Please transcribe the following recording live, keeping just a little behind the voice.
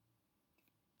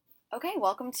Okay,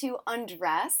 welcome to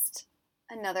Undressed,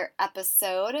 another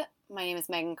episode. My name is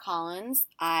Megan Collins.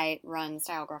 I run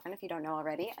Style Girlfriend, if you don't know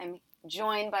already. I'm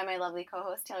joined by my lovely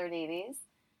co-host, Taylor Davies.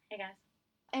 Hey, guys.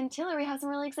 And Taylor, we have some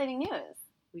really exciting news.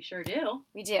 We sure do.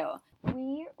 We do.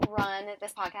 We run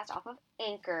this podcast off of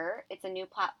Anchor. It's a new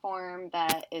platform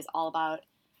that is all about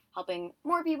helping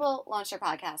more people launch their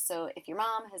podcast. So if your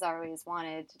mom has always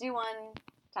wanted to do one,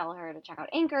 tell her to check out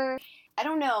Anchor. I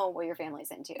don't know what your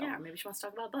family's into. Yeah, maybe she wants to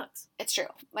talk about books. It's true.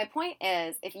 My point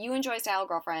is, if you enjoy Style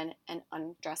Girlfriend, and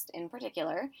Undressed in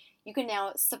particular, you can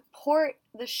now support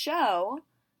the show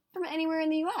from anywhere in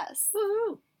the U.S.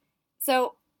 Woohoo!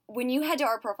 So when you head to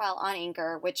our profile on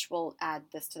Anchor, which we'll add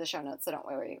this to the show notes, so don't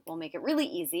worry, we'll make it really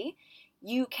easy,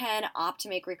 you can opt to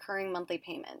make recurring monthly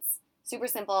payments. Super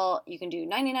simple. You can do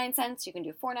 99 cents, you can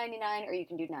do $4.99, or you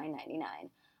can do $9.99.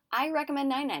 I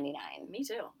recommend $9.99. Me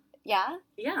too. Yeah?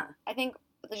 Yeah. I think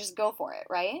just go for it,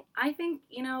 right? I think,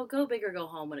 go big or go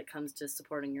home when it comes to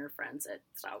supporting your friends at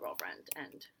Style Girlfriend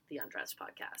and the Undressed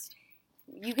podcast.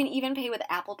 You can even pay with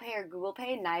Apple Pay or Google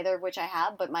Pay, neither of which I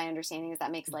have, but my understanding is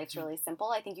that makes life really simple.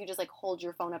 I think you just hold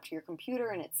your phone up to your computer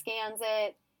and it scans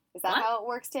it. Is that how it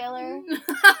works, Taylor?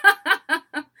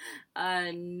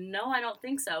 No, I don't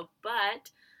think so,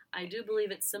 but I do believe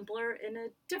it's simpler in a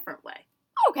different way.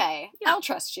 Okay, yeah. I'll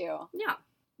trust you. Yeah.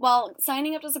 Well,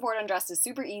 signing up to support Undressed is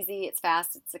super easy. It's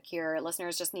fast. It's secure.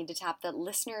 Listeners just need to tap the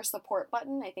listener support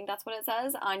button. I think that's what it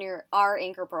says on our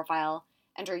Anchor profile.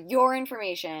 Enter your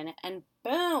information, and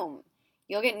boom,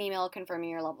 you'll get an email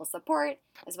confirming your level of support,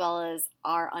 as well as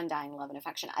our undying love and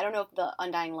affection. I don't know if the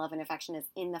undying love and affection is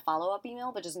in the follow-up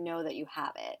email, but just know that you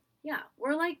have it. Yeah,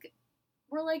 we're like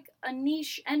a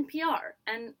niche NPR,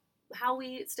 and how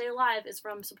we stay alive is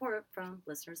from support from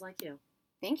listeners like you.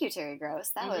 Thank you, Terry Gross.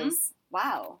 That was,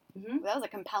 wow. That was a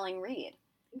compelling read.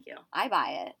 Thank you. I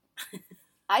buy it.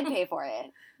 I'd pay for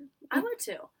it. I would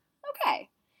too. Okay.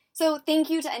 So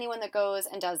thank you to anyone that goes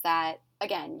and does that.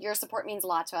 Again, your support means a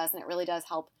lot to us, and it really does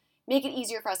help make it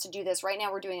easier for us to do this. Right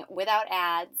now we're doing it without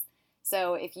ads.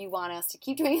 So if you want us to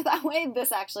keep doing it that way,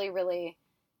 this actually really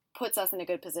puts us in a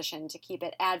good position to keep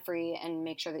it ad-free and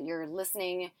make sure that your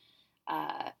listening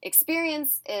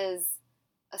experience is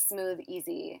a smooth,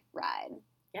 easy ride.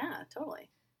 Yeah, totally.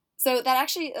 So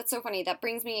that's so funny. That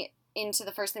brings me into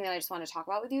the first thing that I just want to talk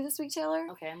about with you this week, Taylor.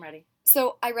 Okay, I'm ready.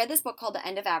 So I read this book called The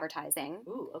End of Advertising.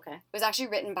 Ooh, okay. It was actually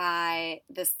written by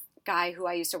this guy who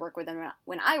I used to work with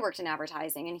when I worked in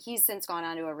advertising, and he's since gone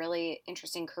on to a really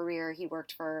interesting career. He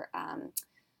worked for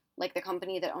the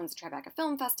company that owns the Tribeca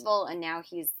Film Festival, and now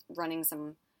he's running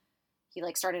he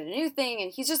started a new thing,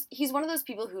 and he's one of those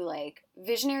people who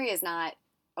visionary is not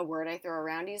a word I throw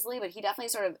around easily, but he definitely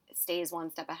sort of stays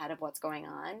one step ahead of what's going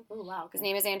on. Oh, wow. Okay. His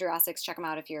name is Andrew Essex. Check him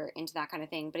out if you're into that kind of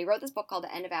thing. But he wrote this book called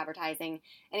The End of Advertising,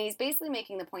 and he's basically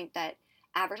making the point that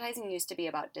advertising used to be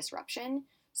about disruption.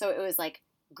 So it was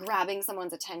grabbing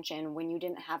someone's attention when you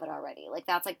didn't have it already.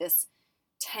 That's this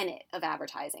tenet of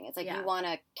advertising. It's you want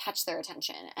to catch their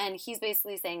attention. And he's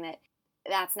basically saying that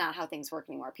that's not how things work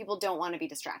anymore. People don't want to be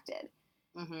distracted.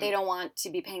 Mm-hmm. They don't want to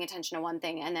be paying attention to one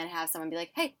thing and then have someone be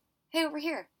like, hey, over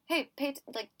here. Hey,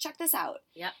 check this out.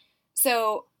 Yep.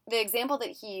 So the example that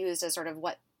he used as sort of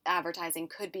what advertising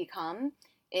could become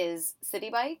is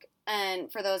Citi Bike. And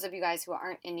for those of you guys who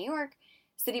aren't in New York,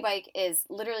 Citi Bike is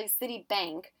literally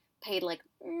Citibank paid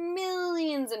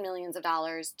millions and millions of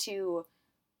dollars to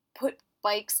put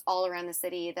bikes all around the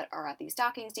city that are at these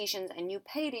docking stations, and you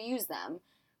pay to use them.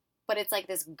 But it's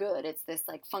this good. It's this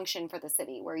function for the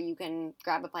city where you can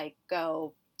grab a bike,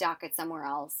 go dock it somewhere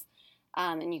else.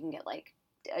 And you can get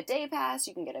a day pass,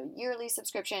 you can get a yearly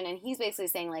subscription, and he's basically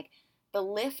saying the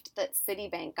lift that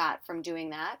Citibank got from doing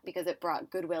that, because it brought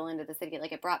goodwill into the city,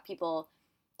 it brought people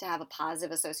to have a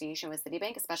positive association with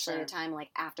Citibank, especially at a time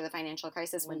after the financial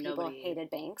crisis when people hated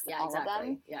banks, all of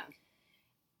them. Yeah.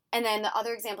 And then the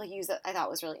other example he used that I thought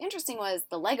was really interesting was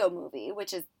the Lego movie,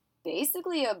 which is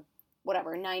basically a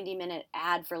 90-minute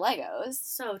ad for Legos.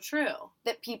 So true.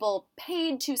 That people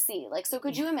paid to see. So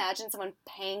could you imagine someone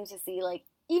paying to see,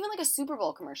 even a Super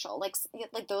Bowl commercial?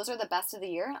 Those are the best of the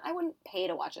year. I wouldn't pay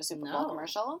to watch a Super Bowl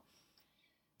commercial.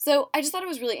 So I just thought it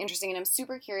was really interesting, and I'm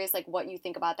super curious, what you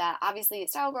think about that. Obviously, at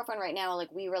Style Girlfriend right now,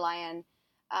 we rely on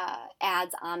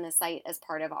ads on the site as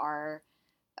part of our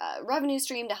revenue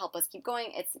stream to help us keep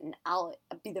going. I'll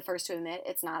be the first to admit,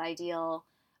 it's not ideal.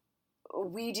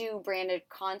 We do branded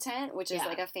content, which is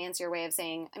a fancier way of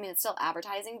saying, it's still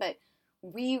advertising, but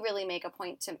we really make a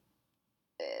point to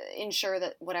ensure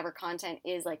that whatever content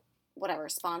is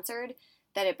sponsored,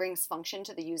 that it brings function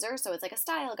to the user. So it's a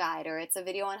style guide, or it's a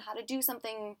video on how to do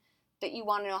something that you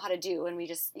want to know how to do. And we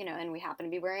just, and we happen to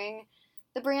be wearing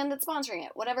the brand that's sponsoring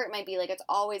it, whatever it might be. Like, it's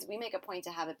always, we make a point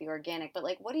to have it be organic, but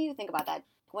like, what do you think about that?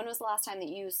 When was the last time that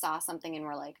you saw something and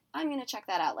were like, I'm going to check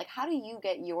that out? Like, how do you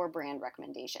get your brand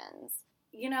recommendations?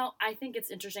 You know, I think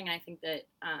it's interesting. I think that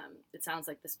it sounds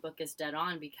like this book is dead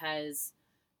on, because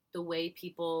the way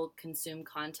people consume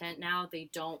content now, they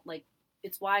don't like,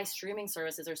 it's why streaming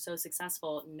services are so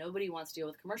successful. Nobody wants to deal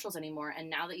with commercials anymore. And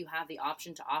now that you have the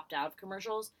option to opt out of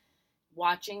commercials,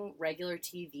 watching regular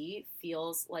TV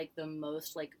feels like the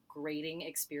most like grating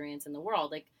experience in the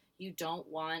world. Like, you don't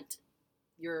want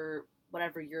your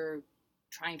whatever you're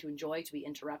trying to enjoy to be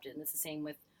interrupted. And it's the same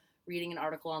with reading an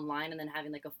article online and then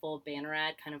having like a full banner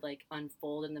ad kind of like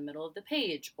unfold in the middle of the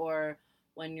page, or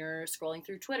when you're scrolling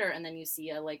through Twitter and then you see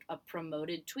a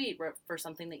promoted tweet for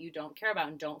something that you don't care about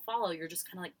and don't follow. You're just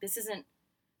kind of like, this isn't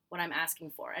what I'm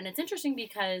asking for. And it's interesting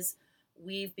because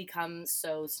we've become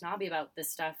so snobby about this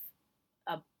stuff,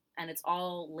 and it's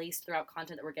all laced throughout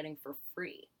content that we're getting for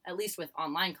free, at least with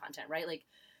online content, right? Like,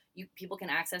 people can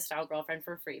access Style Girlfriend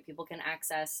for free. People can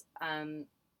access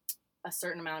a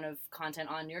certain amount of content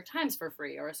on New York Times for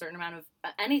free, or a certain amount of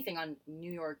anything on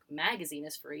New York Magazine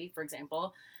is free, for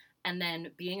example. And then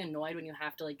being annoyed when you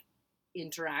have to like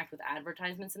interact with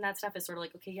advertisements and that stuff is sort of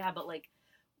like, okay, yeah, but like,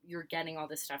 you're getting all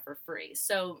this stuff for free.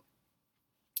 So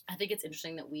I think it's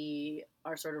interesting that we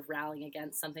are sort of rallying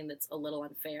against something that's a little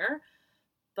unfair.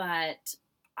 But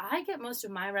I get most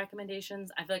of my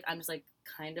recommendations, I feel like I'm just like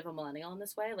kind of a millennial in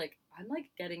this way. Like, I'm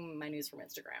like getting my news from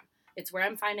Instagram. It's where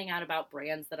I'm finding out about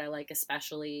brands that I like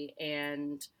especially.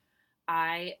 And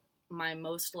my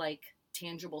most like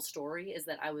tangible story is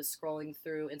that I was scrolling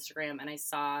through Instagram and I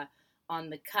saw on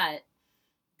The Cut,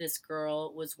 this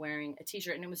girl was wearing a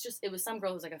t-shirt, and it was some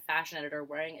girl who's like a fashion editor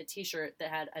wearing a t-shirt that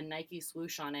had a Nike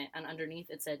swoosh on it, and underneath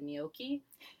it said gnocchi.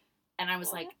 And I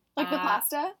was like the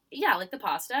pasta? Yeah, like the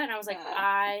pasta. And I was like,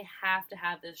 I have to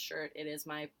have this shirt. It is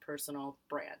my personal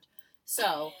brand.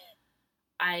 So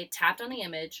I tapped on the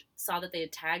image, saw that they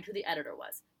had tagged who the editor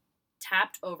was,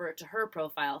 tapped over to her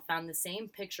profile, found the same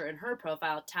picture in her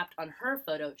profile, tapped on her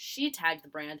photo, she tagged the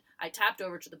brand. I tapped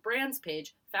over to the brand's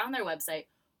page, found their website,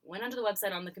 went onto the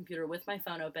website on the computer with my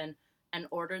phone open, and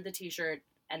ordered the t-shirt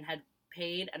and had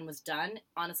paid and was done,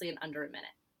 honestly, in under a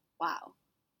minute. Wow.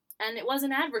 And it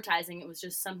wasn't advertising, it was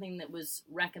just something that was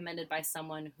recommended by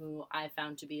someone who I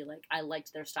found to be like, I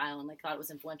liked their style and like thought it was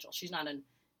influential. She's not an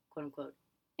quote unquote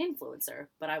influencer,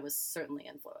 but I was certainly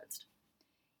influenced.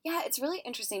 Yeah, it's really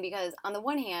interesting because on the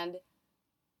one hand,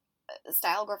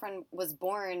 Style Girlfriend was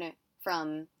born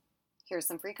from, here's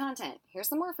some free content, here's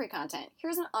some more free content,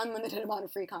 here's an unlimited amount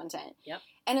of free content. Yep.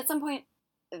 And at some point,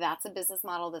 that's a business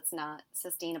model that's not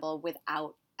sustainable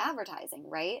without advertising,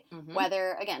 right? Mm-hmm.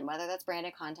 Whether that's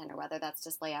branded content or whether that's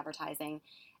display advertising.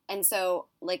 And so,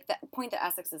 like, the point that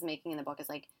Essex is making in the book is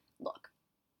like, look,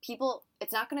 people,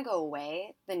 it's not going to go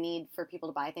away, the need for people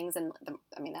to buy things. And the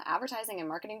advertising and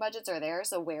marketing budgets are there.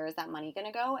 So where is that money going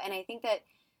to go? And I think that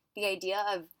the idea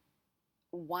of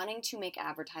wanting to make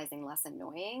advertising less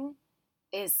annoying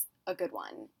is a good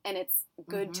one. And it's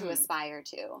good to aspire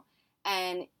to.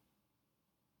 And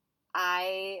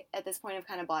I, at this point, have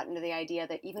kind of bought into the idea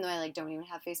that even though I like don't even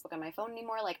have Facebook on my phone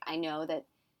anymore, like I know that,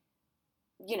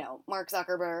 you know, Mark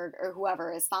Zuckerberg or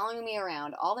whoever is following me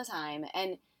around all the time.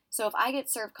 And so if I get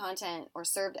served content or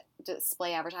served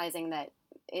display advertising that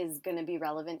is going to be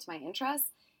relevant to my interests,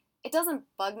 it doesn't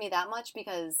bug me that much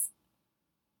because,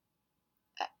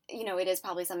 you know, it is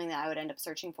probably something that I would end up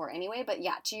searching for anyway. But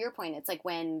yeah, to your point, it's like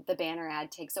when the banner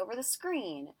ad takes over the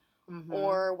screen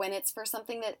or when it's for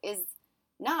something that is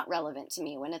not relevant to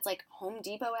me, when it's like Home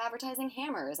Depot advertising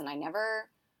hammers and I never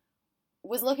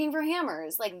was looking for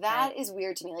hammers. Like that is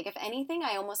weird to me. Like if anything,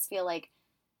 I almost feel like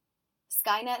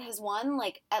Skynet has won.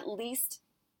 Like at least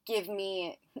give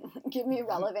me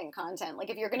relevant content. Like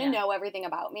if you're going to know everything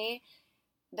about me,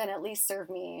 then at least serve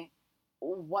me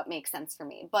what makes sense for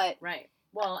me. But right.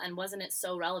 Well, and wasn't it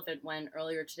so relevant when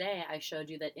earlier today I showed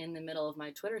you that in the middle of my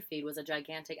Twitter feed was a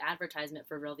gigantic advertisement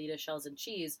for Velveeta shells and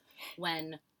cheese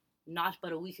when not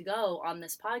but a week ago on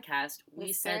this podcast,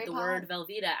 we said the word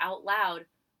Velveeta out loud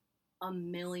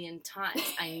 1,000,000 times.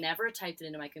 I never typed it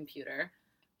into my computer.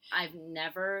 I've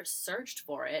never searched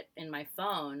for it in my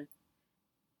phone.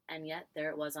 And yet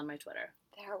there it was on my Twitter.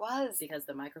 There it was. Because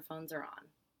the microphones are on.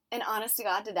 And honest to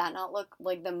God, did that not look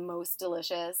like the most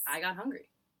delicious? I got hungry.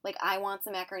 Like, I want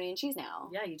some macaroni and cheese now.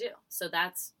 Yeah, you do. So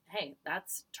that's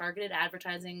targeted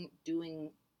advertising doing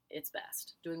its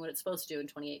best, doing what it's supposed to do in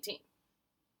 2018.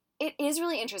 It is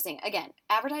really interesting. Again,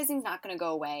 advertising's not going to go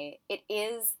away. It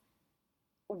is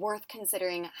worth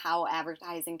considering how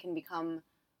advertising can become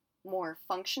more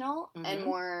functional and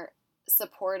more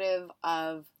supportive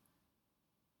of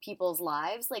people's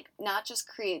lives, like not just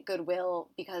create goodwill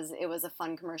because it was a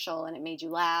fun commercial and it made you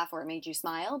laugh or it made you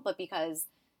smile, but because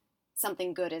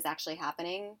something good is actually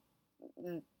happening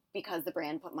because the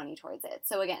brand put money towards it.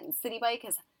 So again, City Bike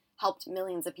has helped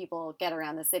millions of people get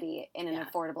around the city in an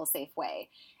affordable, safe way.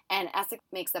 And Essex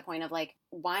makes the point of like,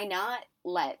 why not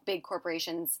let big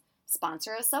corporations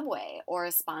sponsor a subway or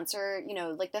sponsor, you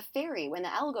know, like the ferry when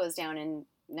the L goes down in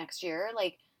next year,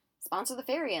 like sponsor the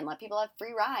ferry and let people have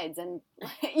free rides and,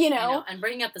 you know. And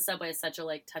bringing up the subway is such a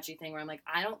like touchy thing where I'm like,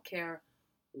 I don't care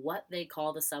what they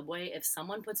call the subway. If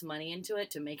someone puts money into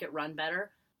it to make it run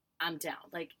better, I'm down.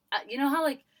 Like, you know how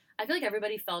like, I feel like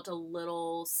everybody felt a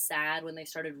little sad when they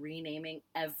started renaming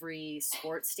every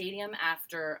sports stadium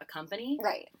after a company.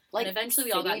 Right. Like, and eventually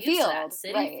we all got used to that.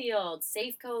 City Field,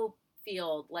 Safeco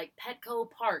Field, like Petco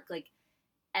Park, like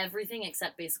everything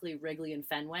except basically Wrigley and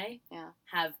Fenway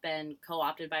have been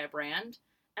co-opted by a brand.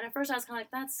 And at first I was kind of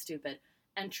like, that's stupid.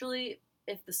 And truly,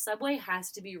 if the subway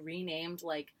has to be renamed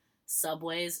like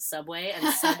Subway's Subway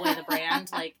and Subway the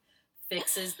brand, like,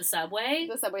 fixes the subway.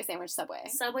 The Subway Sandwich Subway.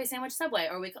 Subway Sandwich Subway.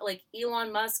 Or we like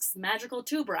Elon Musk's Magical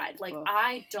Tube Ride. Like,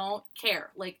 I don't care.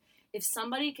 Like, if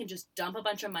somebody can just dump a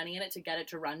bunch of money in it to get it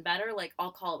to run better, like,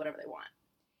 I'll call it whatever they want.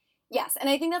 Yes, and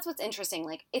I think that's what's interesting.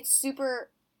 Like, it's super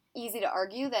easy to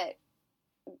argue that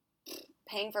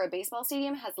paying for a baseball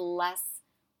stadium has less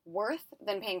worth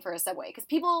than paying for a subway. Because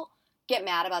people get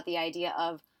mad about the idea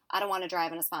of, I don't want to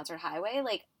drive on a sponsored highway.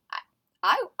 Like,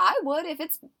 I would if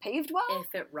it's paved well.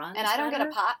 If it runs and I don't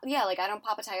better. get like I don't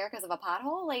pop a tire because of a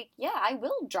pothole. Like, yeah, I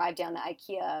will drive down the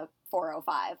IKEA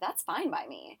 405. That's fine by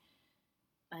me.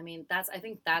 I mean, I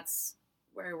think that's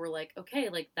where we're like, okay,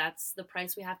 like that's the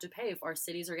price we have to pay if our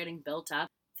cities are getting built up.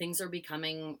 Things are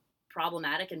becoming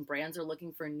problematic and brands are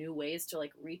looking for new ways to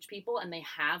like reach people and they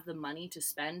have the money to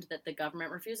spend that the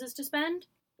government refuses to spend.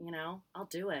 You know, I'll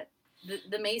do it.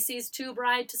 The Macy's Tube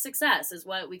Ride to Success is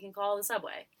what we can call the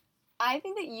subway. I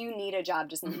think that you need a job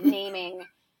just naming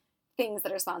things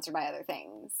that are sponsored by other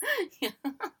things. Yeah.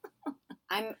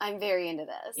 I'm very into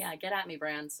this. Yeah, get at me,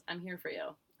 brands. I'm here for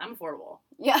you. I'm affordable.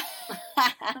 Yeah.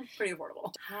 I'm pretty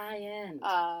affordable. High end.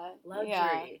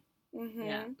 Luxury. Yeah. Mm-hmm.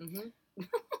 Yeah. Mm-hmm.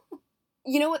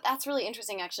 You know what? That's really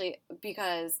interesting, actually,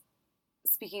 because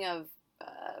speaking of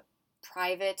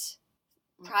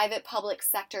private-public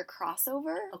sector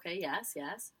crossover. Okay, yes.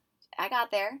 I got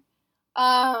there.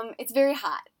 It's very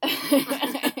hot.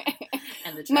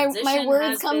 And the transition my words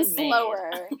has come been made.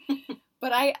 slower.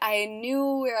 But I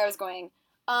knew where I was going.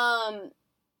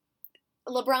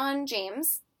 LeBron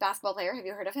James, basketball player, have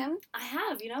you heard of him? I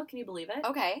have, can you believe it?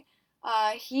 Okay.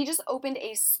 He just opened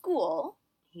a school.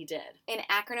 He did. In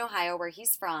Akron, Ohio, where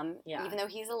he's from, even though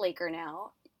he's a Laker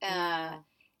now.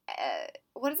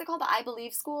 What is it called? The I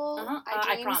Believe School?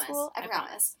 I Promise. School? I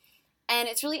Promise. And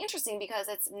it's really interesting because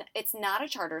it's not a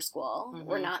charter school. Mm-hmm.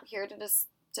 We're not here to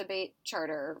debate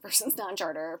charter versus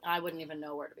non-charter. I wouldn't even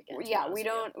know where to begin. We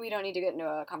don't need to get into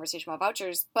a conversation about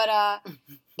vouchers, but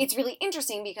it's really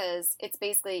interesting because it's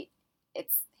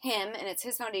him and it's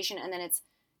his foundation, and then it's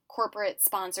corporate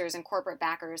sponsors and corporate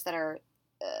backers that are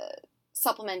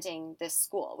supplementing this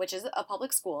school, which is a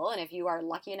public school. And if you are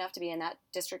lucky enough to be in that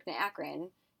district in Akron,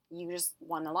 you just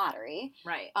won the lottery,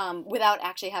 right? Without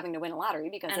actually having to win a lottery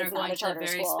because it's not a charter school. And are going to a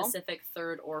very specific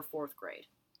 3rd or 4th grade,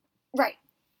 right?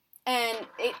 And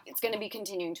it's going to be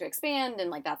continuing to expand, and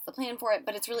like that's the plan for it.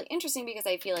 But it's really interesting because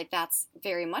I feel like that's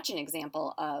very much an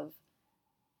example of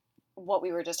what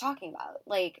we were just talking about.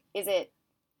 Like, is it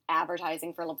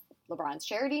advertising for LeBron's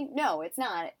charity? No, it's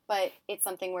not. But it's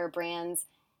something where brands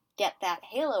get that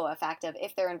halo effect of,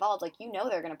 if they're involved, like,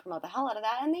 they're going to promote the hell out of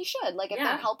that, and they should. Like, if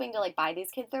they're helping to like buy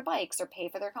these kids their bikes or pay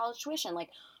for their college tuition, like,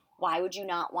 why would you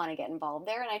not want to get involved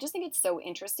there? And I just think it's so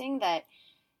interesting that,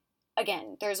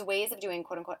 again, there's ways of doing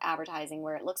quote unquote advertising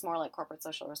where it looks more like corporate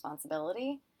social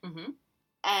responsibility. Mm-hmm.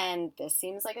 And this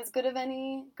seems like as good as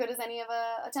any of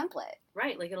a template.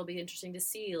 Right. Like, it'll be interesting to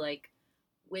see, like,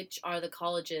 which are the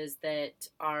colleges that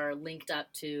are linked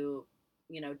up to,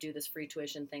 do this free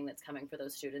tuition thing that's coming for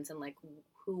those students, and like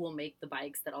who will make the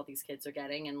bikes that all these kids are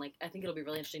getting. And like, I think it'll be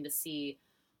really interesting to see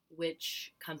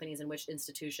which companies and which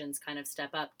institutions kind of step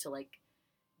up to like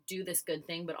do this good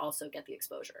thing, but also get the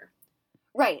exposure.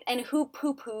 Right. And who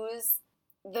poo-poos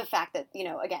the fact that,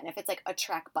 again, if it's like a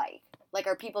Trek bike, like,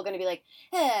 are people going to be like,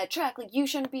 hey, Trek, like, you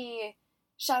shouldn't be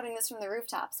shouting this from the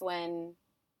rooftops when,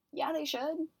 yeah, they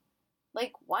should.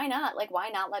 Like, why not? Like, why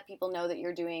not let people know that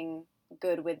you're doing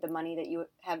good with the money that you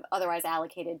have otherwise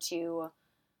allocated to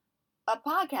a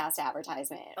podcast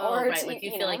advertisement? Or right, like,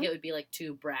 you feel like it would be like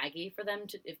too braggy for them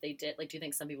to, if they did, like, do you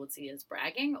think some people would see it as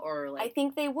bragging, or like? I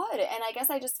think they would, and I guess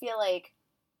I just feel like,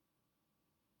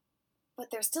 but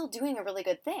they're still doing a really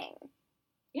good thing.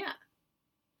 Yeah.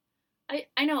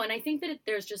 I know, and I think that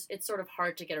it's sort of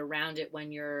hard to get around it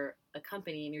when you're a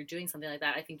company and you're doing something like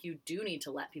that. I think you do need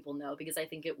to let people know, because I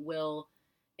think it will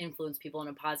influence people in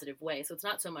a positive way. So it's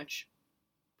not so much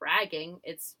bragging,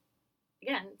 it's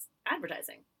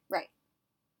advertising. Right.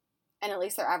 And at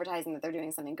least they're advertising that they're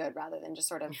doing something good rather than just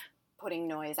sort of putting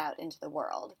noise out into the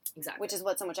world. Exactly. Which is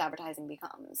what so much advertising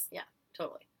becomes. Yeah,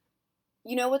 totally.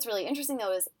 You know what's really interesting,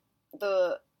 though, is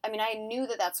I knew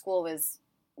that school was,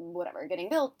 getting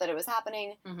built, that it was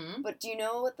happening. Mm-hmm. But do you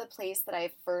know what the place that I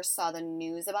first saw the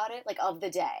news about it, like, of the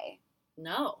day?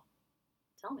 No.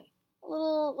 Tell me. A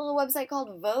little website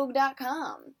called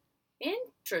Vogue.com.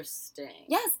 Interesting.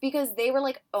 Yes, because they were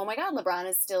like, oh my God, LeBron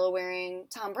is still wearing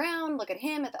Tom Brown. Look at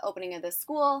him at the opening of this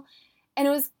school. And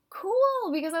it was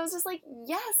cool because I was just like,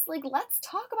 yes, like, let's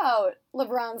talk about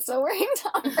LeBron still wearing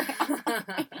Tom Brown.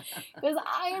 Because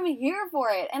I am here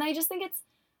for it. And I just think it's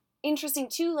interesting,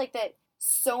 too, like, that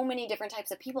so many different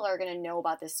types of people are going to know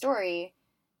about this story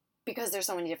because there's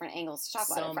so many different angles to talk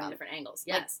about it from. So many different angles,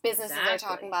 yes. Like, businesses are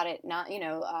talking about it, not,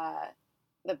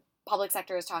 the public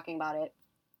sector is talking about it.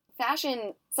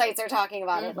 Fashion sites are talking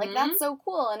about it. Like, that's so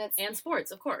cool. And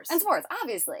sports, of course. And sports,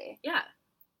 obviously. Yeah.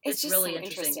 It's just really so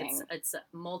interesting. It's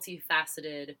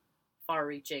multifaceted,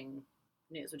 far-reaching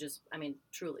news, which is,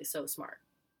 truly so smart.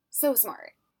 So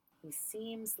smart. He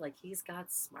seems like he's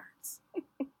got smarts.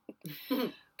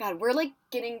 God, we're, like,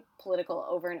 getting political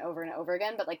over and over and over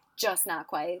again, but, like, just not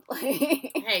quite.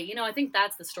 Hey, I think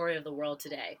that's the story of the world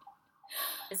today,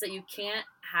 is that you can't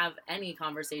have any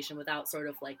conversation without sort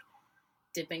of, like,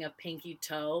 dipping a pinky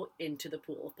toe into the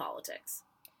pool of politics.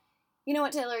 You know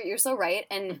what, Taylor? You're so right,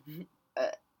 and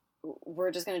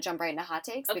we're just going to jump right into hot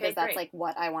takes, because that's, like,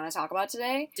 what I want to talk about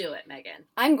today. Do it, Megan.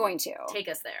 I'm going to. Take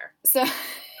us there. So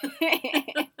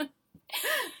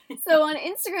on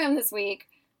Instagram this week,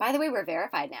 by the way, we're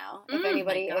verified now. If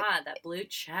anybody, my God, that blue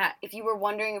check. If you were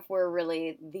wondering if we're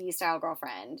really the Style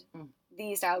Girlfriend,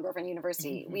 the Style Girlfriend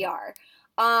University, we are.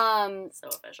 So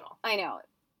official. I know.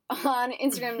 On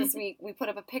Instagram this week, we put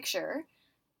up a picture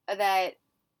that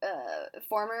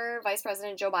former Vice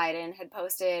President Joe Biden had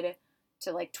posted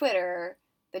to, like, Twitter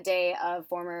the day of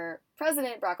former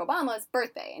President Barack Obama's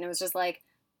birthday. And it was just like,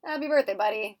 happy birthday,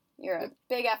 buddy. You're a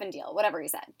big effing deal. Whatever he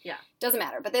said. Yeah. Doesn't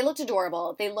matter. But they looked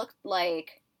adorable. They looked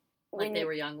like... Like they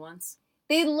were young ones?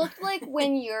 They looked like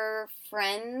when your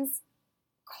friends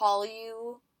call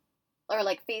you or,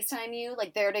 like, FaceTime you,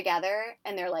 like, they're together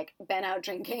and they're, like, been out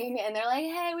drinking and they're like,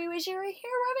 hey, we wish you were here.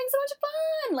 We're having so much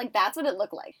fun. Like, that's what it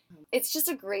looked like. It's just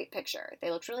a great picture. They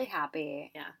looked really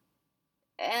happy. Yeah.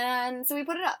 And so we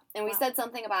put it up and we said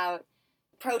something about,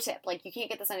 pro tip, like, you can't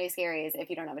get the Sunday Scaries if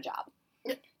you don't have a job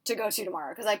to go to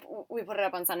tomorrow, because we put it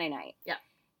up on Sunday night. Yeah.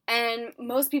 And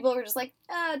most people were just like,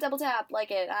 double tap, like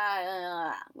it,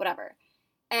 whatever.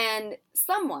 And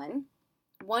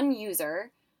one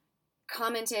user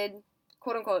commented,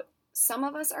 quote unquote, some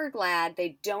of us are glad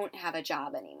they don't have a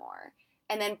job anymore.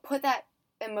 And then put that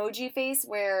emoji face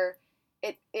where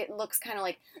it looks kind of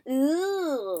like,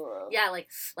 ooh. Yeah, like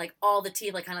all the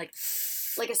teeth, like kind of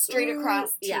like a straight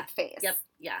across teeth face. Yep.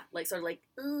 Yeah. Like sort of like,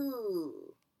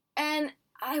 ooh. And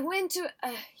I went to,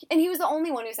 and he was the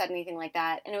only one who said anything like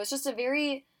that. And it was just a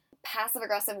very passive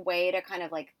aggressive way to kind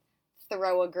of, like,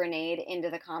 throw a grenade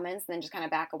into the comments and then just kind of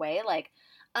back away. Like,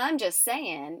 I'm just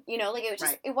saying, like, it was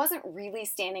just, it wasn't really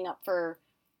standing up for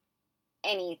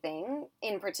anything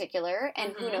in particular.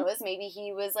 And who knows, maybe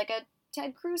he was like a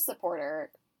Ted Cruz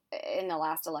supporter in the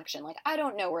last election. Like, I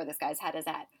don't know where this guy's head is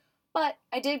at. But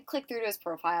I did click through to his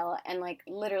profile and, like,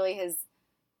 literally his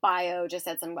bio just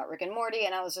said something about Rick and Morty.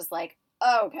 And I was just like,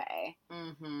 okay,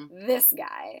 this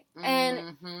guy.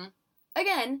 And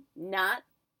again, not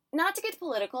to get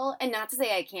political and not to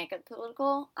say I can't get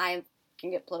political. I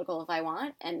can get political if I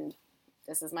want. And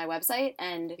this is my website.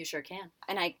 And you sure can.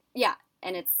 And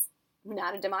and it's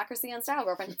not a democracy on Style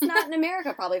Girlfriend. It's not in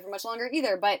America probably for much longer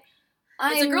either. But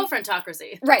it's a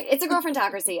girlfriendocracy. Right. It's a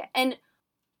girlfriendocracy. And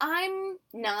I'm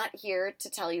not here to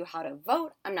tell you how to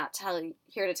vote. I'm not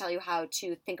here to tell you how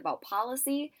to think about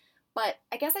policy. But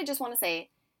I guess I just want to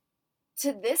say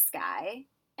to this guy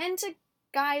and to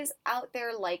guys out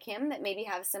there like him that maybe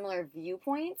have similar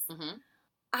viewpoints,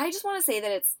 I just want to say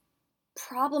that it's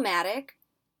problematic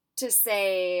to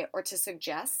say or to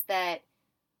suggest that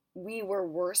we were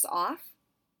worse off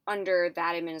under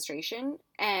that administration.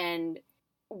 And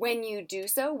when you do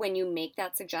so, when you make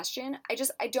that suggestion,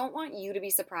 I don't want you to be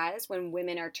surprised when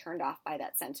women are turned off by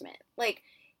that sentiment. Like,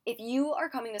 if you are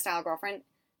coming to Style Girlfriend,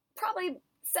 probably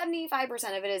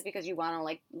 75% of it is because you want to,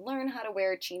 like, learn how to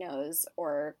wear chinos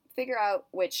or figure out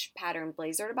which pattern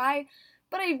blazer to buy.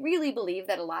 But I really believe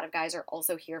that a lot of guys are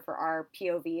also here for our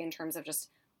POV in terms of just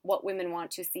what women want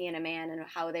to see in a man and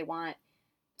how they want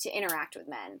to interact with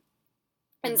men.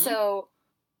 And so,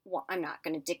 well, I'm not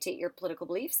going to dictate your political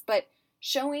beliefs, but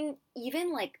showing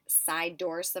even like side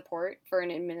door support for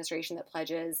an administration that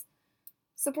pledges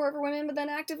support for women but then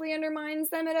actively undermines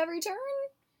them at every turn,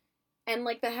 and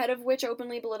like the head of which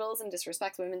openly belittles and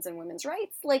disrespects women's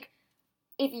rights. Like,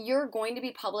 if you're going to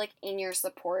be public in your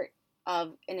support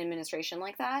of an administration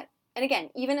like that, and again,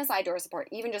 even a side door support,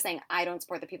 even just saying I don't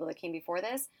support the people that came before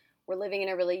this, we're living in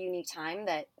a really unique time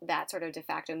that sort of de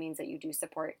facto means that you do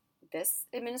support this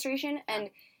administration.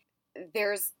 And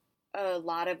there's a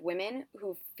lot of women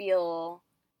who feel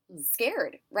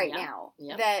scared right now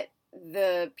that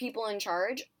the people in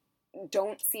charge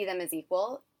don't see them as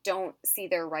equal, don't see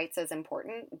their rights as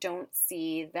important, don't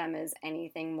see them as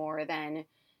anything more than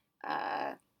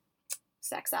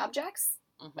sex objects.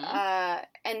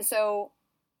 And so,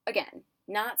 again,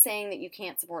 not saying that you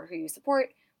can't support who you support,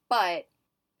 but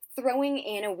throwing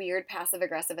in a weird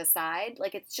passive-aggressive aside,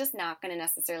 like, it's just not going to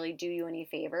necessarily do you any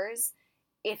favors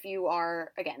if you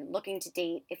are, again, looking to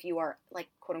date, if you are, like,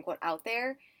 quote-unquote out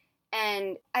there.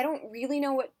 And I don't really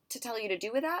know what to tell you to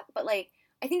do with that, but, like,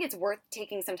 I think it's worth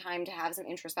taking some time to have some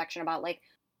introspection about, like,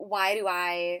 why do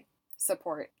I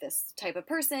support this type of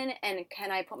person, and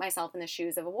can I put myself in the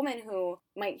shoes of a woman who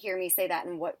might hear me say that,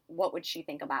 and what would she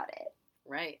think about it?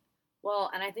 Right. Well,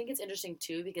 and I think it's interesting,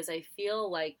 too, because I feel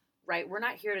like, right, we're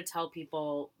not here to tell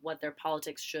people what their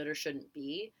politics should or shouldn't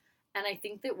be. And I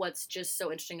think that what's just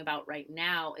so interesting about right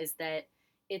now is that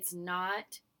it's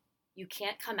not, you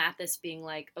can't come at this being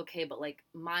like, okay, but like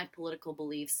my political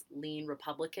beliefs lean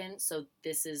Republican, so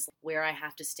this is where I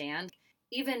have to stand.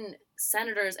 Even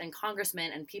senators and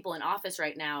congressmen and people in office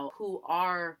right now who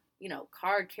are, you know,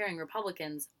 card-carrying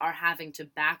Republicans are having to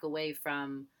back away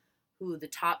from who the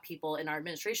top people in our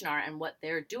administration are and what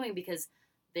they're doing because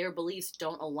their beliefs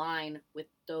don't align with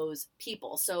those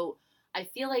people. So I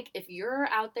feel like if you're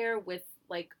out there with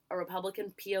like a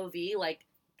Republican POV, like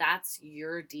that's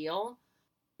your deal.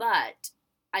 But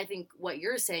I think what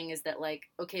you're saying is that like,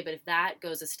 okay, but if that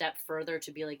goes a step further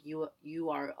to be like you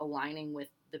are aligning with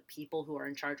the people who are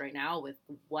in charge right now with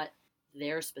what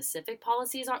their specific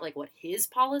policies are, like what his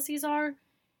policies are,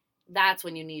 that's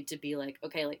when you need to be like,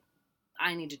 okay, like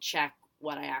I need to check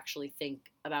what I actually think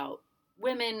about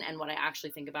women and what I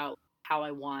actually think about how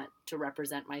I want to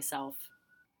represent myself.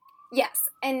 Yes,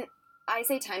 and I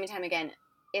say time and time again,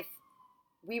 if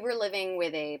we were living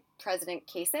with a President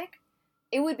Kasich,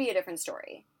 it would be a different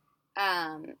story.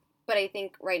 But I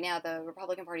think right now the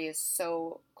Republican Party is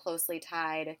so closely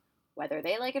tied, whether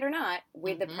they like it or not,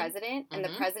 with the president, and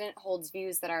the president holds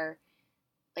views that are,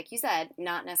 like you said,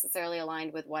 not necessarily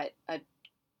aligned with what a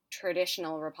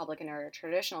traditional Republican or a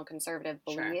traditional conservative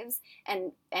believes,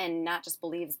 and not just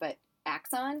believes, but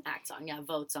acts on. Acts on, yeah,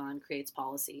 votes on, creates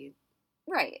policy.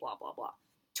 Right. Blah, blah, blah.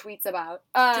 Tweets about.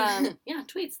 Yeah,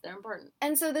 tweets, they're important.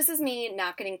 And so this is me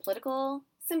not getting political,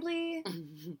 simply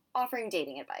offering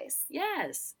dating advice.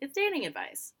 Yes, it's dating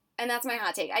advice. And that's my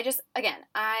hot take. I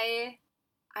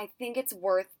think it's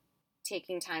worth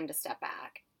taking time to step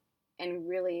back and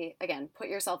really, again, put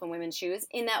yourself in women's shoes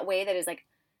in that way that is like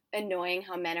annoying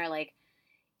how men are like,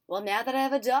 well, now that I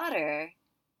have a daughter.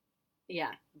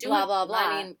 Yeah. Blah, blah, blah.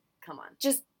 I mean, come on.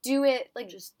 Just do it, like,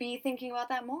 just be thinking about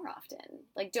that more often.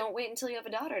 Like, don't wait until you have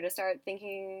a daughter to start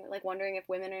thinking, like, wondering if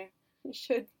women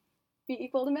should be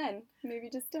equal to men. Maybe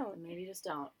just don't. Maybe just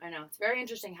don't. I know. It's very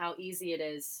interesting how easy it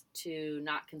is to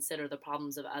not consider the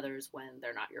problems of others when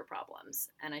they're not your problems.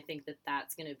 And I think that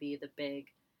that's going to be the big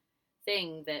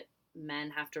thing that men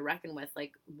have to reckon with.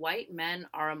 Like, white men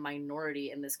are a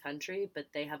minority in this country, but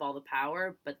they have all the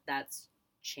power, but that's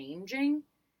changing.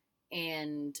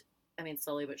 And, I mean,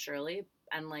 slowly but surely.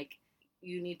 And, like,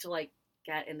 you need to, like,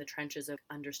 get in the trenches of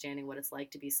understanding what it's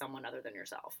like to be someone other than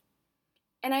yourself.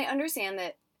 And I understand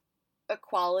that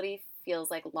equality feels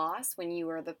like loss when you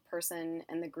are the person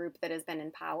and the group that has been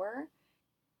in power.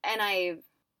 And I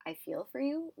feel for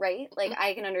you, right? Like,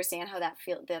 I can understand how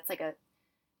that's like a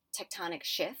tectonic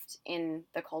shift in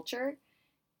the culture.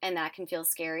 And that can feel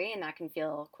scary and that can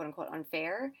feel, quote unquote,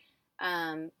 unfair.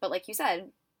 But like you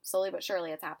said, slowly but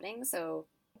surely it's happening. So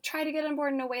try to get on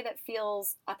board in a way that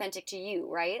feels authentic to you,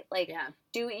 right? Like,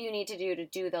 do what you need to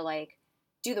do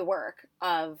the work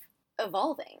of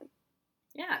evolving.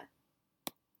 Yeah.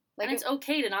 Like, and it's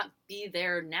okay to not be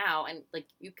there now. And, like,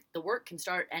 the work can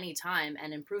start anytime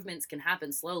and improvements can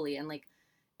happen slowly. And, like,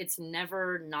 it's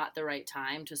never not the right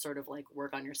time to sort of, like,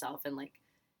 work on yourself and, like,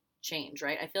 change,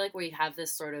 right? I feel like we have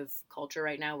this sort of culture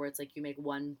right now where it's like you make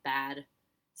one bad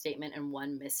statement and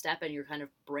one misstep and you're kind of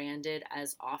branded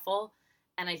as awful.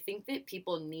 And I think that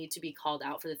people need to be called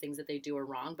out for the things that they do are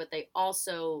wrong, but they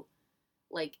also,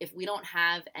 like, if we don't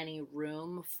have any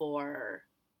room for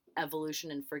evolution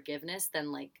and forgiveness,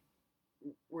 then, like,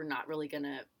 we're not really going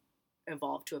to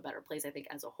evolve to a better place, I think,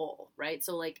 as a whole, right?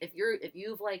 So, like, if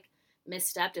you've, like,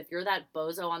 misstepped, if you're that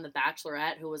bozo on The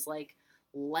Bachelorette who was, like,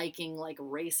 liking, like,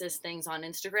 racist things on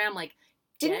Instagram, like...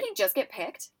 Didn't he just get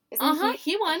picked?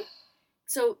 He won.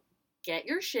 So... get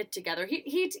your shit together.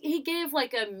 He gave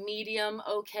like a medium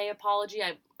okay apology.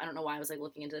 I don't know why I was like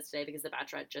looking into this today because The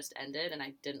Bachelorette just ended and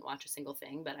I didn't watch a single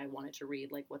thing, but I wanted to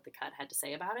read like what the cut had to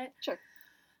say about it. Sure.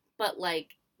 But like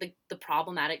the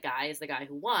problematic guy is the guy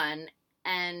who won,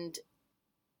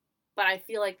 but I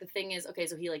feel like the thing is, okay,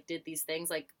 so he like did these things,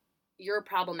 like you're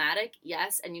problematic,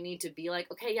 yes, and you need to be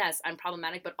like, okay, yes, I'm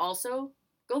problematic, but also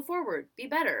go forward, be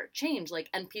better, change, like,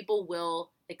 and people will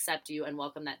accept you and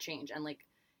welcome that change. And like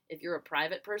if you're a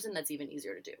private person, that's even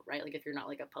easier to do, right? Like if you're not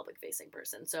like a public-facing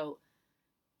person. So,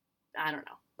 I don't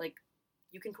know. Like,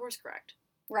 you can course correct.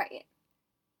 Right.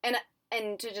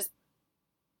 And to just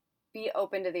be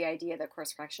open to the idea that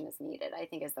course correction is needed, I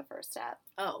think is the first step.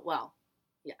 Oh, well,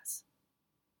 yes.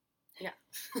 Yeah.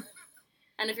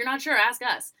 And if you're not sure, ask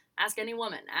us. Ask any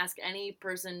woman. Ask any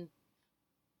person.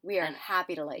 We are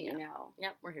happy to let you know.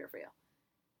 Yep, we're here for you.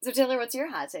 So, Taylor, what's your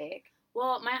hot take?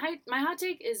 Well, my hot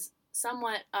take is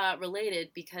somewhat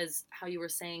related because how you were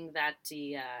saying that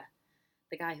the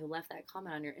guy who left that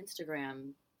comment on your Instagram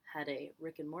had a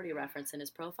Rick and Morty reference in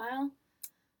his profile.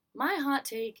 My hot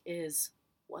take is,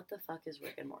 what the fuck is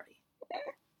Rick and Morty?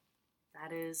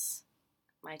 That is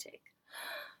my take.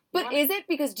 But is it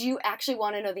because do you actually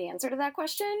want to know the answer to that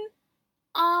question?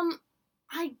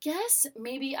 I guess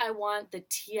maybe I want the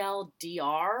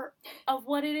TLDR of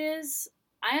what it is.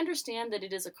 I understand that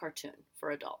it is a cartoon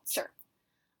for adults. Sure.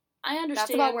 I understand.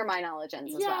 That's about where my knowledge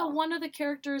ends as well. Yeah, one of the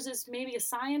characters is maybe a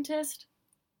scientist,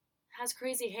 has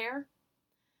crazy hair.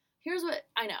 Here's what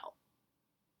I know.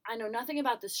 I know nothing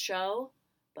about this show,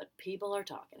 but people are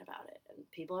talking about it, and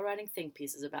people are writing think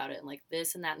pieces about it, and like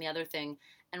this and that and the other thing.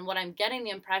 And what I'm getting the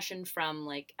impression from,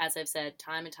 like, as I've said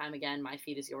time and time again, my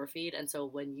feed is your feed, and so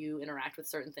when you interact with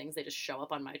certain things, they just show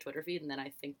up on my Twitter feed, and then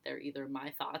I think they're either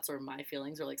my thoughts or my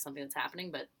feelings or like something that's happening,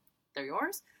 but they're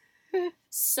yours.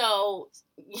 So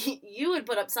you would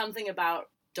put up something about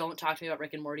don't talk to me about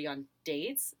Rick and Morty on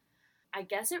dates. I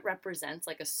guess it represents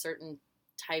like a certain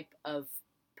type of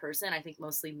person, I think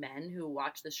mostly men who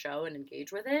watch the show and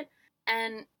engage with it.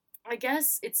 And I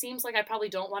guess it seems like I probably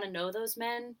don't want to know those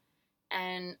men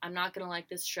and I'm not going to like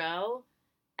this show.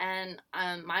 And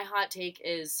my hot take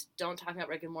is don't talk about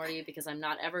Rick and Morty because I'm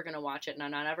not ever going to watch it and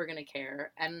I'm not ever going to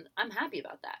care. And I'm happy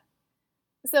about that.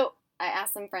 So I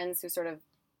asked some friends who sort of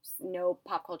know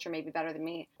pop culture maybe better than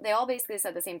me. They all basically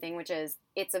said the same thing, which is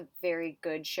it's a very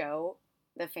good show.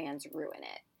 The fans ruin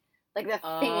it. Like the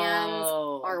fans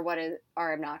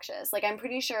are obnoxious. Like I'm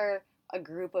pretty sure a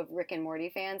group of Rick and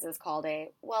Morty fans is called a,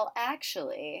 well,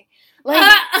 actually, like,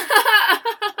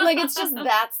 like it's just,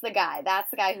 that's the guy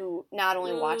who not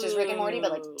only watches Rick and Morty,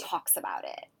 but like talks about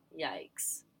it.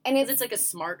 Yikes. And it's like a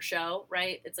smart show,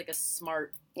 right? It's like a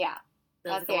smart, yeah,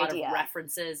 that's like a lot of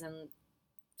references and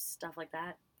stuff like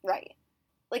that. Right.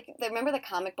 Like, remember the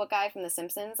comic book guy from The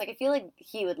Simpsons? Like, I feel like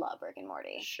he would love Rick and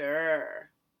Morty. Sure.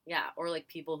 Yeah, or like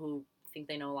people who think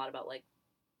they know a lot about like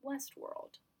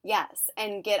Westworld. Yes,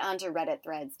 and get onto Reddit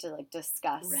threads to like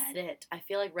discuss. Reddit. I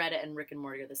feel like Reddit and Rick and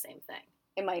Morty are the same thing.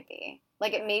 It might be.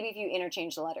 Like, it maybe if you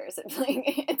interchange the letters,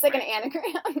 it's like an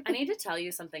anagram. I need to tell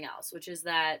you something else, which is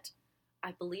that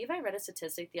I believe I read a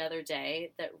statistic the other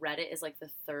day that Reddit is like the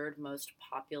third most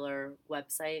popular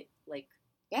website, like,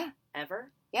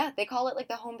 ever. Yeah, they call it like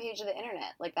the homepage of the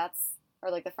internet. Like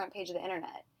or like the front page of the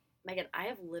internet. Megan, I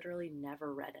have literally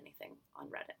never read anything on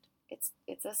Reddit.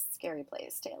 It's a scary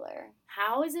place, Taylor.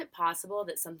 How is it possible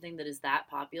that something that is that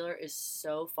popular is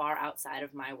so far outside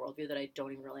of my worldview that I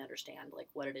don't even really understand like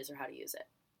what it is or how to use it?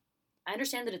 I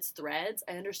understand that it's threads.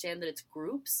 I understand that it's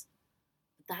groups.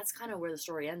 But that's kind of where the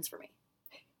story ends for me.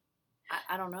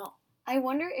 I don't know. I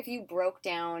wonder if you broke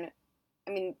down,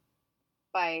 I mean,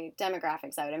 by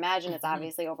demographics, I would imagine it's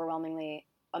obviously overwhelmingly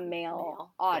a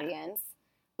male audience. Yeah.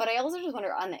 But I also just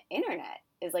wonder on the internet,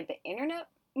 is like the internet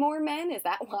more men? Is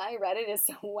that why Reddit is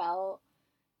so well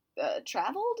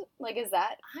traveled? Like, is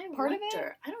that part of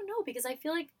it? I don't know, because I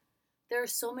feel like there are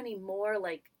so many more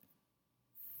like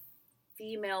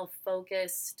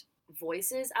female-focused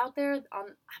voices out there.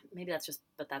 Maybe that's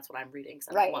what I'm reading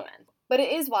because I'm a woman. But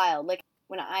it is wild. Like,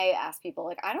 when I ask people,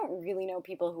 like, I don't really know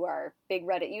people who are big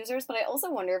Reddit users, but I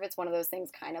also wonder if it's one of those things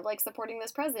kind of like supporting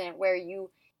this president where you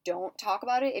don't talk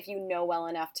about it if you know well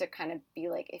enough to kind of be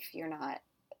like, if you're not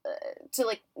to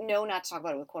like know not to talk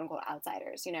about it with quote unquote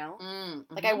outsiders, you know?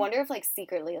 Mm-hmm. Like I wonder if like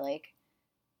secretly like,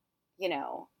 you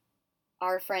know,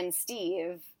 our friend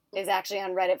Steve is actually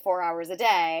on Reddit 4 hours a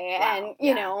day, Wow, and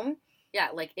you know, yeah,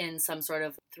 like in some sort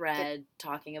of thread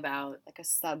talking about like a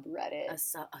subreddit. a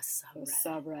subreddit. A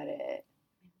subreddit.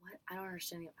 What? I don't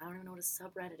understand. I don't even know what a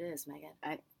subreddit is,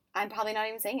 Megan. I'm probably not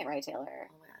even saying it right, Taylor.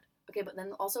 Oh my god. Okay, but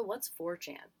then also, what's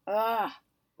 4chan? Ugh.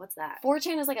 What's that?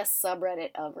 4chan is like a subreddit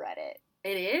of Reddit.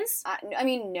 It is? I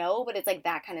mean, no, but it's like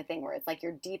that kind of thing where it's like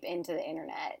you're deep into the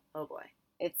internet. Oh boy.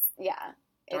 It's, yeah.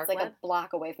 Dark It's like web? a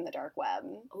block away from the dark web.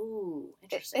 Ooh,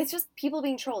 interesting. It's just people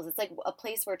being trolls. It's like a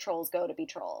place where trolls go to be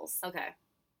trolls. Okay.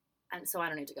 And so I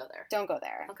don't need to go there. Don't go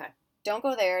there. Okay. Don't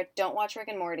go there. Don't watch Rick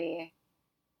and Morty.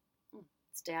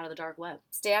 Stay out of the dark web.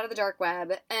 Stay out of the dark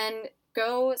web and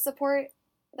go support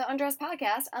the Undressed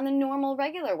Podcast on the normal,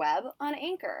 regular web on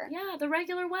Anchor. Yeah, the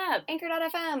regular web.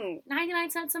 Anchor.fm. 99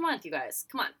 cents a month, you guys.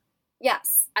 Come on.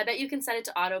 Yes. I bet you can set it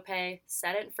to autopay.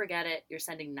 Set it and forget it. You're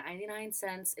sending 99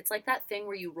 cents. It's like that thing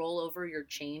where you roll over your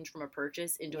change from a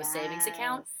purchase into a savings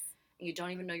account. And you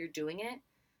don't even know you're doing it.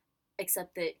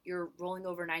 Except that you're rolling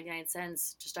over 99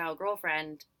 cents to Style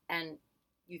Girlfriend. And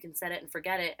you can set it and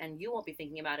forget it. And you won't be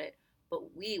thinking about it.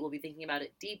 But we will be thinking about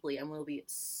it deeply. And we'll be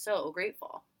so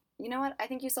grateful. You know what? I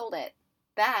think you sold it.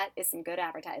 That is some good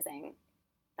advertising.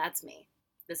 That's me.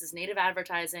 This is native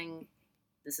advertising.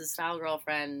 This is Style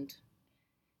Girlfriend.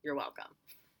 You're welcome.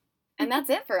 And that's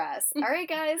it for us. All right,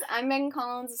 guys. I'm Megan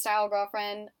Collins, the Style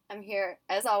Girlfriend. I'm here,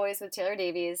 as always, with Taylor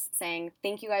Davies, saying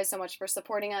thank you guys so much for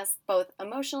supporting us, both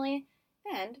emotionally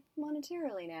and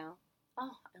monetarily now.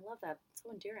 Oh, I love that. It's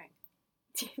so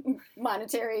endearing.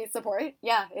 Monetary support?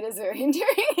 Yeah, it is very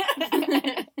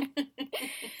endearing.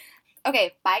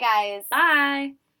 Okay, bye, guys. Bye.